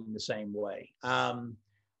being the same way.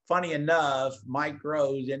 Funny enough, Mike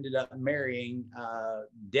Rose ended up marrying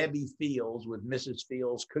Debbie Fields with Mrs.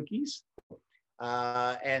 Fields Cookies.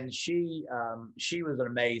 And she was an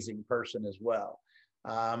amazing person as well.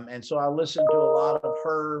 And so I listened to a lot of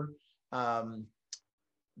her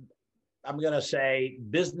I'm going to say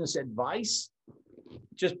business advice,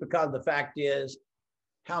 just because the fact is,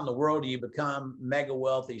 how in the world do you become mega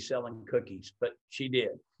wealthy selling cookies? But she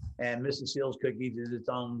did. And Mrs. Seals Cookies is its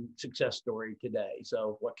own success story today.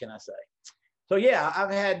 So what can I say? So yeah,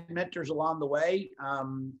 I've had mentors along the way.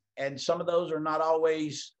 And some of those are not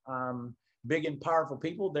always big and powerful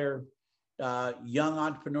people. They're young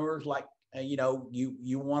entrepreneurs, like,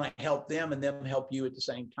 you want to help them and them help you at the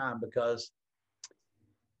same time, because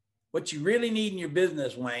what you really need in your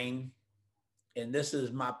business, Wayne, and this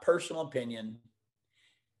is my personal opinion,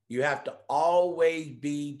 you have to always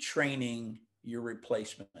be training your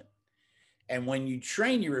replacement. And when you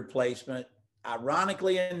train your replacement,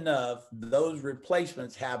 ironically enough, those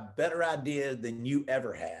replacements have better ideas than you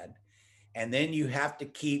ever had. And then you have to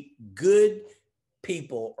keep good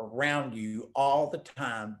people around you all the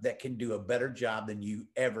time that can do a better job than you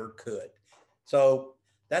ever could. So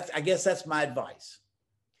I guess that's my advice.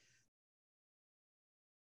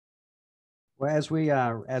 Well, as we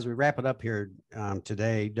wrap it up here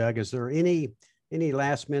today, Doug, is there any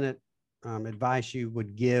last minute advice you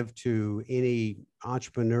would give to any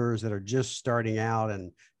entrepreneurs that are just starting out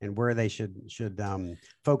and where they should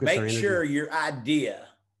focus their energy? Make sure your idea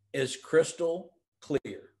is crystal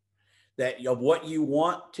clear, that of what you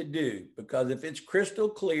want to do, because if it's crystal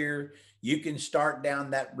clear, you can start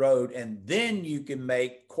down that road and then you can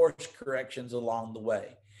make course corrections along the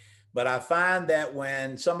way. But I find that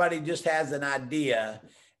when somebody just has an idea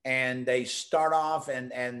and they start off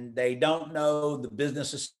and they don't know the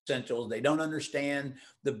business essentials, they don't understand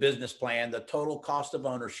the business plan, the total cost of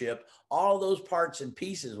ownership, all those parts and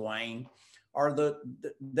pieces, Wayne, are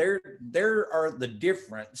there are the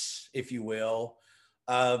difference, if you will,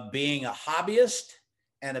 of being a hobbyist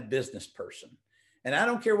and a business person. And I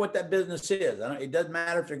don't care what that business is. It doesn't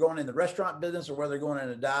matter if they're going in the restaurant business or whether they're going in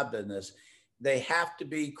a dive business. They have to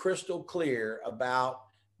be crystal clear about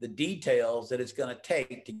the details that it's going to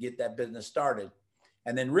take to get that business started.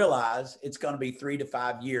 And then realize it's going to be 3 to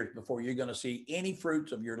 5 years before you're going to see any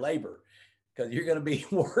fruits of your labor, because you're going to be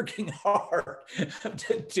working hard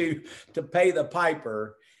to pay the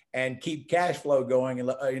piper and keep cash flow going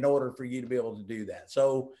in order for you to be able to do that.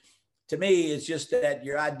 So to me, it's just that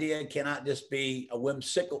your idea cannot just be a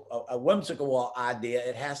whimsical idea.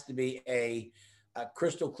 It has to be a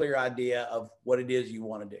crystal clear idea of what it is you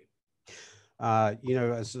want to do.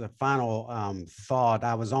 As a final thought,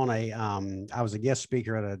 I was a guest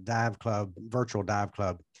speaker at a dive club, virtual dive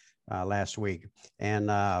club last week.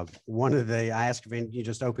 And I asked if you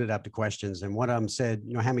just open it up to questions. And one of them said,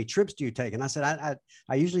 how many trips do you take? And I said,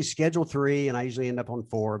 I usually schedule 3 and I usually end up on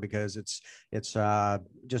 4 because I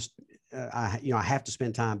have to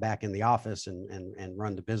spend time back in the office and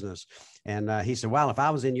run the business. And he said, well, if I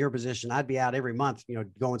was in your position, I'd be out every month,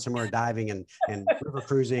 going somewhere diving and river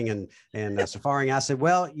cruising and safaring. I said,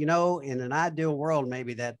 well, in an ideal world,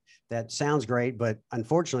 maybe that sounds great, but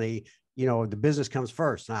unfortunately, the business comes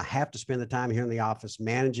first. And I have to spend the time here in the office,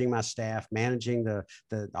 managing my staff, managing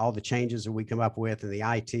all the changes that we come up with and the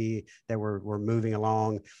IT that we're moving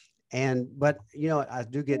along. But I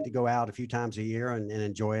do get to go out a few times a year and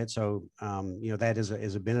enjoy it. So, that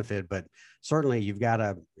is a benefit, but certainly you've got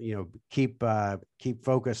to, keep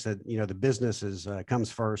focused that, the business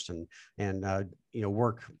comes first and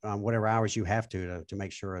work whatever hours you have to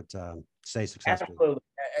make sure it stays successful.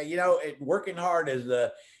 Absolutely. Working hard is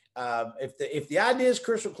if the idea is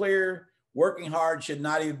crystal clear, working hard should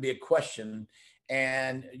not even be a question.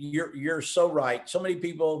 And you're so right. So many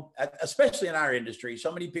people, especially in our industry,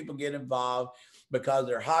 so many people get involved because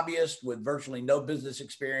they're hobbyists with virtually no business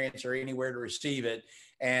experience or anywhere to receive it.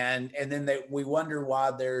 And then we wonder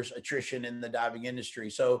why there's attrition in the diving industry.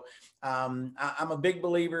 So I'm a big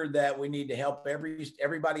believer that we need to help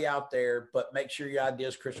everybody out there, but make sure your idea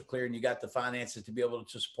is crystal clear and you got the finances to be able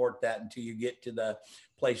to support that until you get to the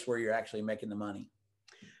place where you're actually making the money.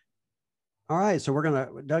 All right. So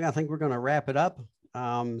Doug, I think we're going to wrap it up.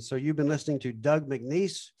 So you've been listening to Doug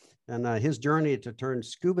McNeese and his journey to turn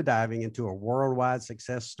scuba diving into a worldwide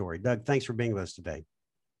success story. Doug, thanks for being with us today.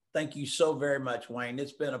 Thank you so very much, Wayne.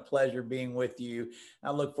 It's been a pleasure being with you.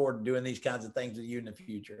 I look forward to doing these kinds of things with you in the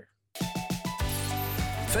future.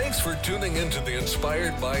 Thanks for tuning into the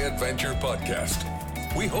Inspired by Adventure podcast.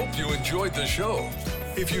 We hope you enjoyed the show.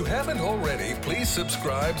 If you haven't already, please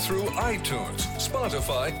subscribe through iTunes,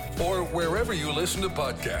 Spotify, or wherever you listen to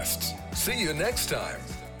podcasts. See you next time.